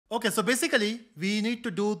Okay, so basically we need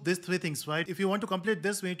to do these three things, right? If you want to complete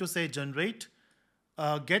this, we need to say generate,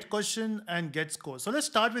 get question and get score. So let's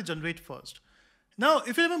start with generate first. Now,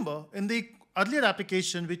 if you remember in the earlier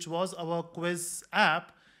application, which was our quiz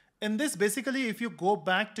app, in this basically, if you go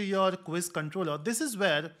back to your quiz controller, this is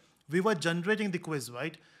where we were generating the quiz,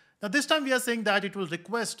 right? Now this time we are saying that it will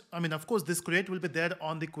request, I mean, of course, this create will be there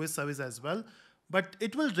on the quiz service as well, but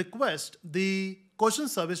it will request the question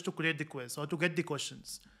service to create the quiz or to get the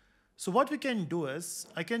questions. So what we can do is,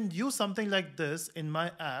 I can use something like this in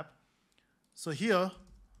my app. So here,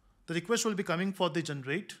 the request will be coming for the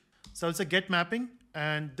generate. So I'll say get mapping,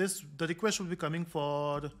 and the request will be coming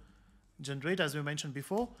for generate as we mentioned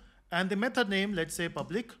before. And the method name, let's say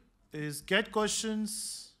public, is get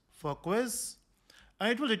questions for quiz, and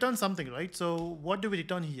it will return something, right? So what do we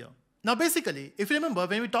return here? Now basically, if you remember,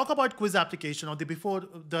 when we talk about quiz application or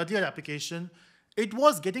the earlier application, it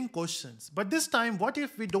was getting questions. But this time, what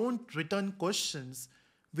if we don't return questions,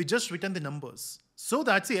 we just return the numbers? So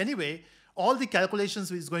that, see, anyway, all the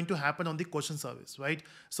calculations is going to happen on the question service, right?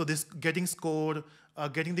 So this getting scored,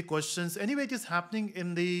 getting the questions, anyway, it is happening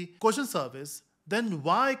in the question service. Then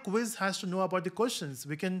why quiz has to know about the questions?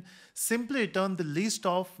 We can simply return the list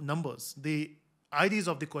of numbers, the IDs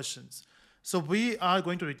of the questions. So we're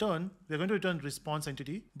going to return response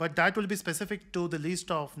entity, but that will be specific to the list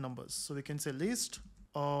of numbers. So we can say list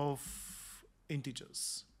of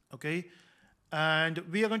integers, okay? And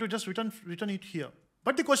we are going to just return it here.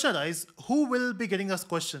 But the question is, who will be getting us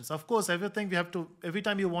questions? Of course, everything we have to, every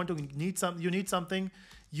time you need something,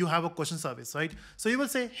 you have a question service, right? So you will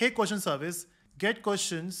say, hey, question service, get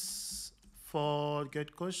questions for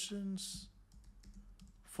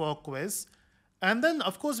quiz. And then,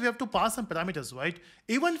 of course, we have to pass some parameters, right?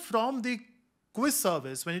 Even from the quiz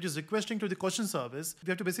service, when it is requesting to the question service, we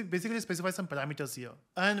have to basically specify some parameters here.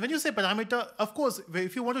 And when you say parameter, of course,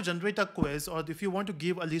 if you want to generate a quiz or if you want to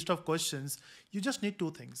give a list of questions, you just need two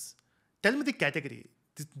things. Tell me the category,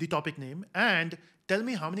 the topic name, and tell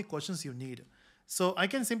me how many questions you need. So I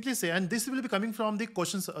can simply say, and this will be coming from the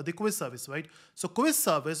quiz service, right? So quiz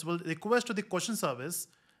service will request to the question service,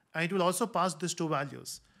 and it will also pass these two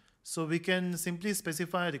values. So we can simply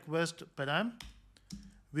specify request param.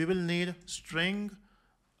 We will need string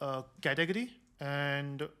category,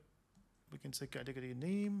 and we can say category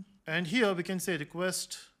name. And here we can say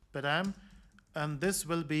request param, and this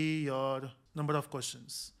will be your number of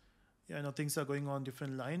questions. Yeah, I know things are going on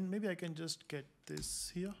different line. Maybe I can just get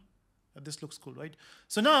this here. This looks cool, right?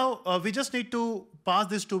 So now we just need to pass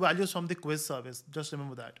these two values from the quiz service. Just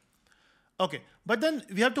remember that. Okay, but then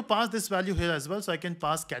we have to pass this value here as well. So I can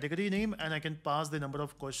pass category name and I can pass the number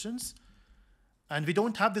of questions. And we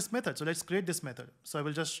don't have this method. So let's create this method. So I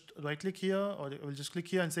will just right click here, or I will just click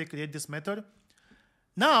here and say create this method.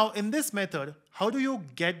 Now in this method, how do you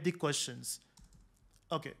get the questions?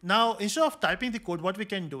 Okay, now instead of typing the code, what we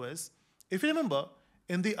can do is, if you remember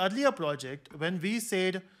in the earlier project, when we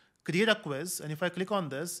said create a quiz, and if I click on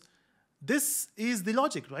this, this is the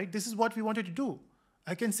logic, right? This is what we wanted to do.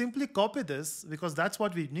 I can simply copy this because that's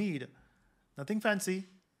what we need. Nothing fancy.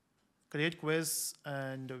 Create quiz,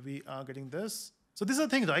 and we are getting this. So this is the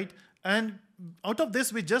thing, right? And out of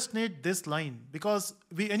this, we just need this line because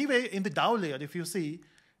we anyway in the DAO layer, if you see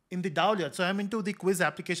in the DAO layer, so I'm into the quiz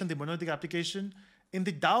application, the monolithic application. In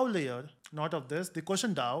the DAO layer, not of this, the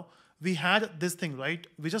question DAO, we had this thing, right?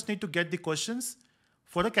 We just need to get the questions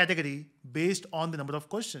for a category based on the number of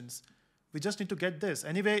questions. We just need to get this.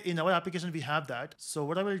 Anyway, in our application, we have that. So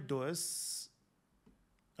what I will do is,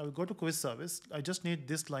 I will go to quiz service. I just need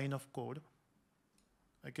this line of code.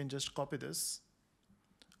 I can just copy this.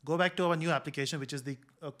 Go back to our new application, which is the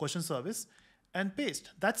question service, and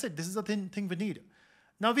paste. That's it. This is the thing we need.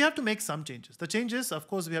 Now we have to make some changes. The changes, of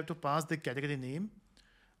course, we have to pass the category name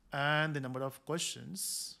and the number of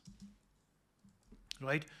questions,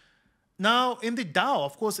 right? Now in the DAO,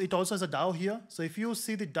 of course, it also has a DAO here. So if you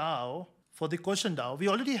see the DAO, for the question DAO, we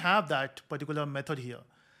already have that particular method here.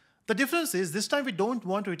 The difference is this time we don't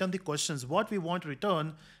want to return the questions. What we want to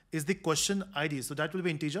return is the question ID. So that will be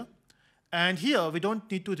integer. And here we don't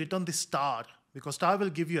need to return the star because star will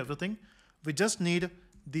give you everything. We just need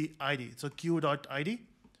the ID. So q.id.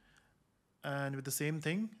 And with the same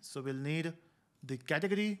thing, so we'll need the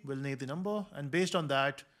category, we'll need the number. And based on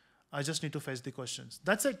that, I just need to fetch the questions.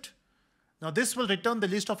 That's it. Now this will return the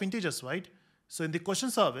list of integers, right? So in the question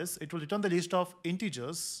service, it will return the list of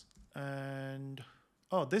integers, and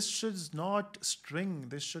oh, this should not string.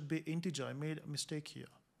 This should be integer. I made a mistake here.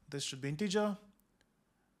 This should be integer.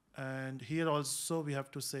 And here also we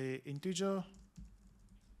have to say integer,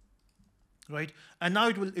 right? And now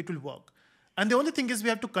it will work. And the only thing is we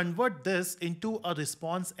have to convert this into a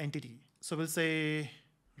response entity. So we'll say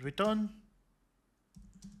return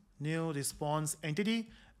new response entity.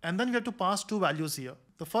 And then we have to pass two values here.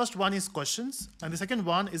 The first one is questions, and the second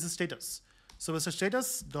one is the status. So we'll say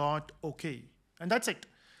status.OK, and that's it.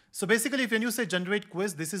 So basically, when you say generate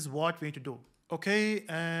quiz, this is what we need to do. Okay,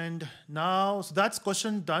 and now, so that's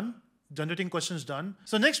question done, generating questions done.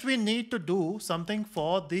 So next we need to do something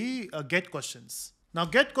for the get questions. Now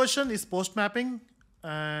get question is post mapping,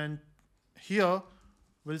 and here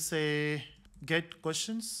we'll say get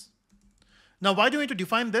questions. Now why do we need to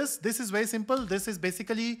define this? This is very simple. This is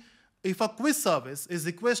basically if a quiz service is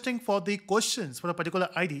requesting for the questions for a particular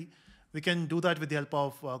ID, we can do that with the help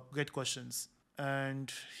of get questions. And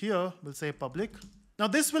here we'll say public. Now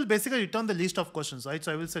this will basically return the list of questions, right?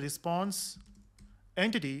 So I will say response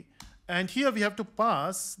entity, and here we have to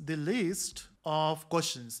pass the list of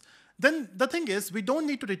questions. Then the thing is, we don't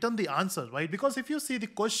need to return the answer, right? Because if you see the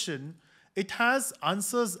question, it has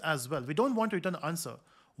answers as well. We don't want to return answer.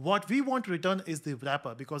 What we want to return is the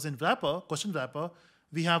wrapper, because in wrapper, question wrapper,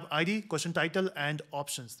 we have ID, question title, and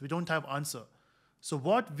options. We don't have answer. So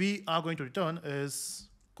what we are going to return is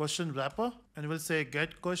question wrapper, and we'll say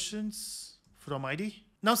get questions from ID.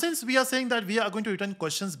 Now, since we are saying that we are going to return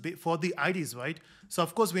questions for the IDs, right? So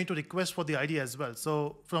of course we need to request for the ID as well.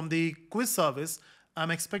 So from the quiz service, I'm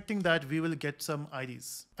expecting that we will get some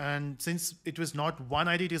IDs. And since it was not one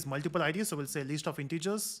ID, it is multiple IDs. So we'll say list of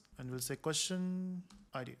integers, and we'll say question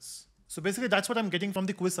IDs. So basically that's what I'm getting from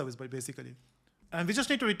the quiz service, but basically. And we just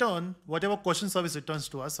need to return whatever question service returns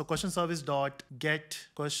to us. So question service dot get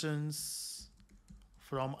questions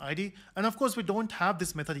from ID. And of course we don't have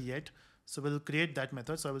this method yet. So we'll create that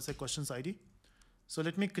method. So I will say questions ID. So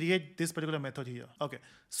let me create this particular method here. Okay,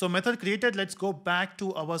 so method created, let's go back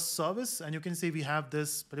to our service, and you can see we have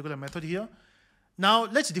this particular method here. Now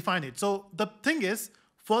let's define it. So the thing is,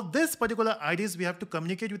 for this particular IDs, we have to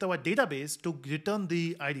communicate with our database to return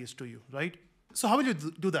the IDs to you, right? So how will you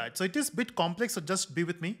do that? So it is a bit complex, so just be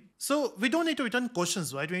with me. So we don't need to return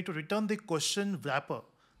questions, right? We need to return the question wrapper.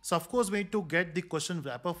 So of course we need to get the question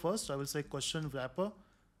wrapper first. I will say question wrapper.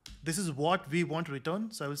 This is what we want to return.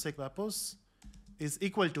 So I will say wrappers is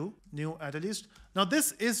equal to new array list. Now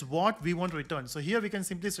this is what we want to return. So here we can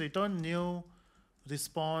simply say return new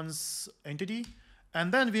response entity.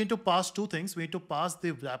 And then we need to pass two things. We need to pass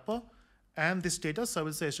the wrapper and the status. So I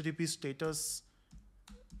will say HTTP status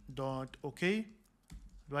dot OK,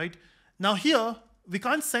 right? Now here we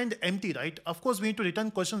can't send empty, right? Of course we need to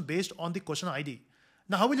return questions based on the question ID.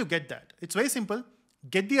 Now how will you get that? It's very simple.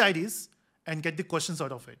 Get the IDs and get the questions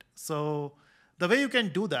out of it. So the way you can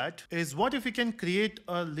do that is, what if we can create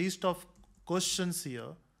a list of questions here,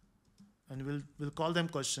 and we'll call them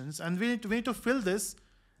questions, and we need to fill this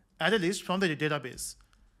array list from the database.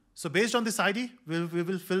 So based on this ID, we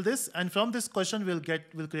will fill this, and from this question we'll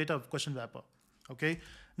create a question wrapper. Okay.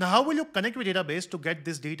 Now how will you connect with database to get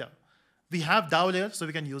this data? We have DAO layer, so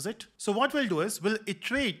we can use it. So what we'll do is we'll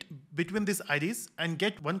iterate between these IDs and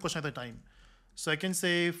get one question at a time. So I can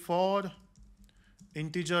say for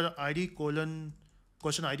integer ID colon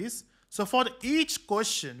question IDs. So for each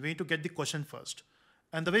question, we need to get the question first.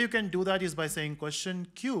 And the way you can do that is by saying question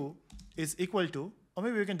Q is equal to, or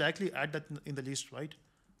maybe we can directly add that in the list, right?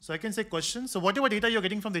 So I can say question. So whatever data you're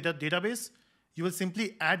getting from the database, you will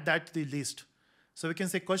simply add that to the list. So we can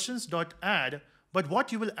say questions dot add, but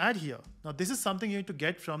what you will add here? Now this is something you need to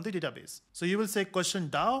get from the database. So you will say question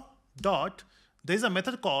DAO dot, there's a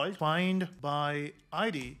method called find by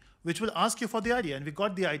ID, which will ask you for the ID, and we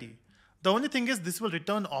got the ID. The only thing is this will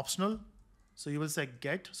return optional. So you will say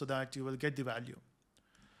get, so that you will get the value.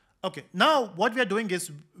 Okay, now what we are doing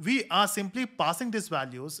is we are simply passing these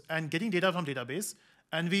values and getting data from database,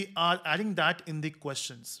 and we are adding that in the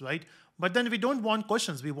questions, right? But then we don't want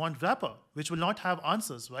questions, we want wrapper, which will not have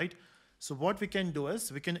answers, right? So what we can do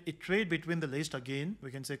is we can iterate between the list again.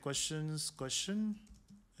 We can say questions, question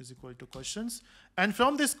is equal to questions. And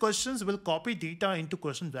from these questions, we'll copy data into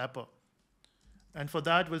question wrapper. And for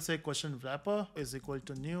that, we'll say question wrapper is equal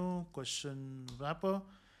to new question wrapper.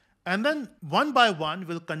 And then one by one,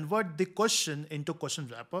 we'll convert the question into question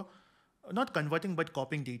wrapper. Not converting, but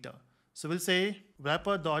copying data. So we'll say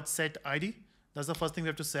wrapper.set ID. That's the first thing we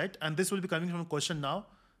have to set. And this will be coming from question now.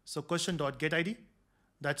 So question.get ID.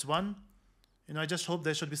 That's one. I just hope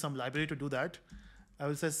there should be some library to do that. I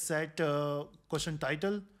will say set question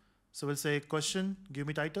title. So we'll say question, give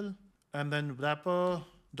me title. And then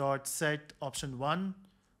wrapper.set option 1.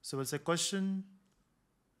 So we'll say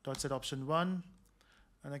question.set option 1.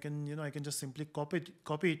 And I can just simply copy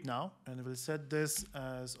it now, and we'll set this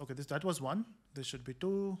as, okay, that was 1. This should be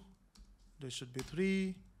 2. This should be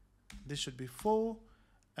 3. this should be 4,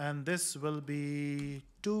 and this will be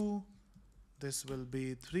 2, this will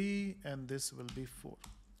be 3, and this will be 4.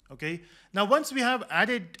 Okay. Now, once we have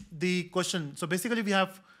added the question, so basically we are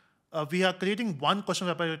creating one question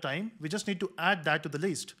wrapper at a time. We just need to add that to the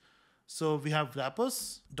list. So we have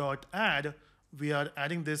wrappers.add. We are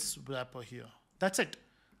adding this wrapper here. That's it.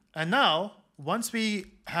 And now, once we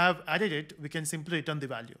have added it, we can simply return the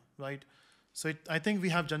value, right? So I think we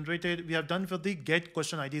have done for the get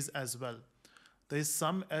question IDs as well. There is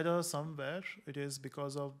some error somewhere. It is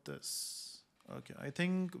because of this. Okay, I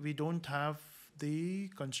think we don't have the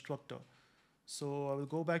constructor. So I will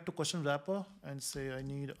go back to question wrapper and say I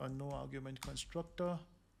need a no argument constructor.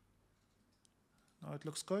 Now it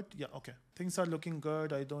looks good. Yeah, okay. Things are looking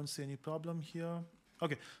good. I don't see any problem here.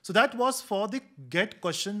 Okay, so that was for the get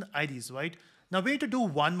question IDs, right? Now we need to do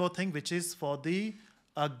one more thing, which is for the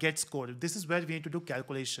get score. This is where we need to do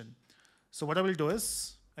calculation. So what I will do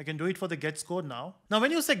is, I can do it for the get score now. Now when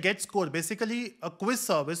you say get score, basically a quiz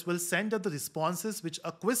service will send out the responses which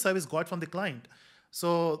a quiz service got from the client.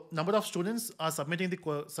 So number of students are submitting the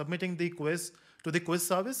quiz to the quiz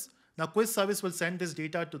service. Now quiz service will send this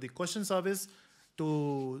data to the question service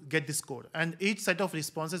to get the score. And each set of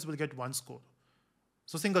responses will get one score.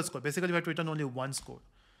 So single score. Basically we have to return only one score.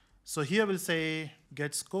 So here we'll say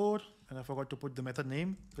get score, and I forgot to put the method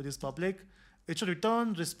name. It is public. It should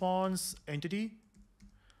return response entity,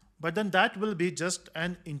 but then that will be just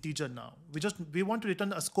an integer now. We want to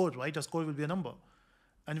return a score, right? A score will be a number.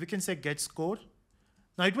 And we can say get score.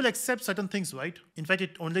 Now it will accept certain things, right? In fact,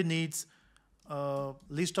 it only needs a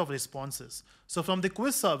list of responses. So from the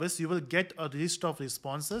quiz service, you will get a list of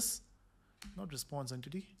responses, not response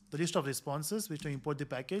entity, the list of responses, which will import the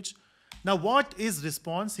package. Now what is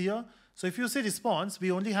response here? So if you say response,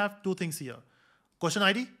 we only have two things here, question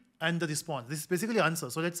ID and the response. This is basically answer.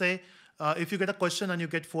 So let's say if you get a question and you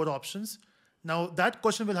get 4 options, now that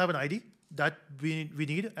question will have an ID that we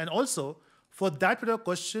need. And also for that particular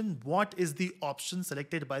question, what is the option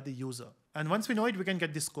selected by the user? And once we know it, we can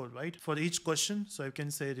get the score, right? For each question, so you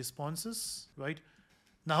can say responses, right?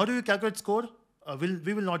 Now how do you calculate score?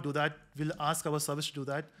 We will not do that. We'll ask our service to do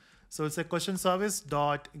that. So it's a question service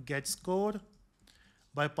dot get score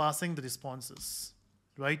by passing the responses,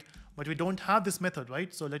 right? But we don't have this method,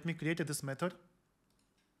 right? So let me create this method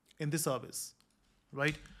in the service,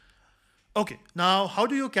 right? Okay, now how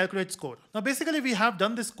do you calculate score? Now basically we have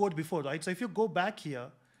done this code before, right? So if you go back here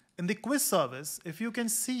in the quiz service, if you can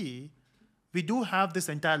see, we do have this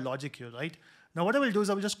entire logic here, right? Now what I will do is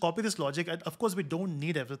I will just copy this logic. And of course we don't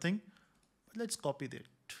need everything, but let's copy it.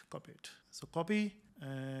 So copy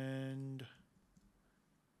and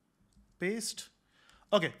paste.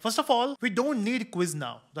 Okay, first of all, we don't need quiz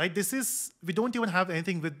now, right? We don't even have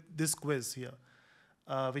anything with this quiz here.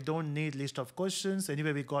 We don't need list of questions.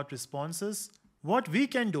 Anyway, we got responses. What we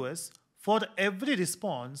can do is, for every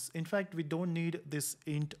response, in fact, we don't need this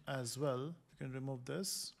int as well. We can remove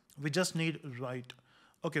this. We just need write.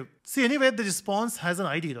 Okay, see, anyway, the response has an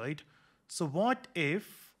ID, right? So what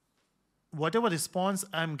if whatever response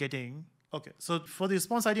I'm getting, okay, so for the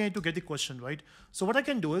response ID, I need to get the question, right? So what I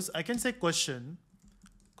can do is I can say question.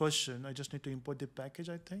 I just need to import the package,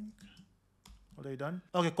 I think. What have I done?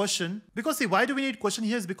 Okay, question. Because see, why do we need question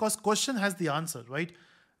here is because question has the answer, right?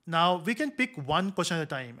 Now we can pick one question at a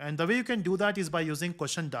time. And the way you can do that is by using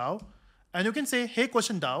question DAO. And you can say, hey,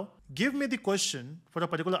 question DAO, give me the question for a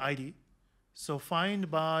particular ID. So find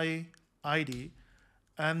by ID.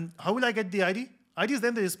 And how will I get the ID? ID is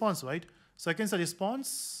then the response, right? So I can say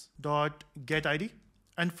response dot get ID.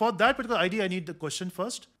 And for that particular ID, I need the question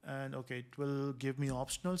first. And okay, it will give me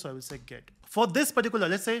optional. So I will say get. For this particular,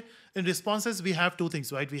 let's say in responses, we have two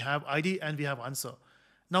things, right? We have ID and we have answer.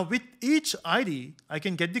 Now with each ID, I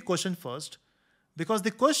can get the question first because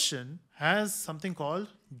the question has something called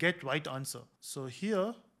get right answer. So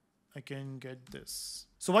here I can get this.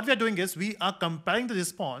 So what we are doing is we are comparing the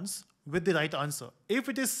response with the right answer. If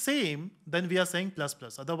it is same, then we are saying plus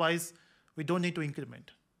plus. Otherwise, we don't need to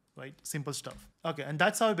increment. Right? Simple stuff. Okay, and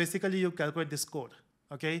that's how basically you calculate this code.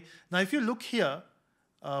 Okay, now if you look here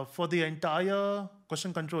for the entire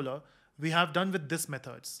question controller, we have done with this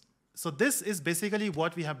methods. So this is basically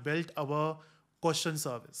what we have built our question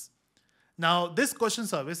service. Now this question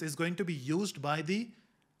service is going to be used by the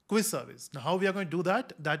quiz service. Now how we are going to do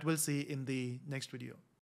that, that we'll see in the next video.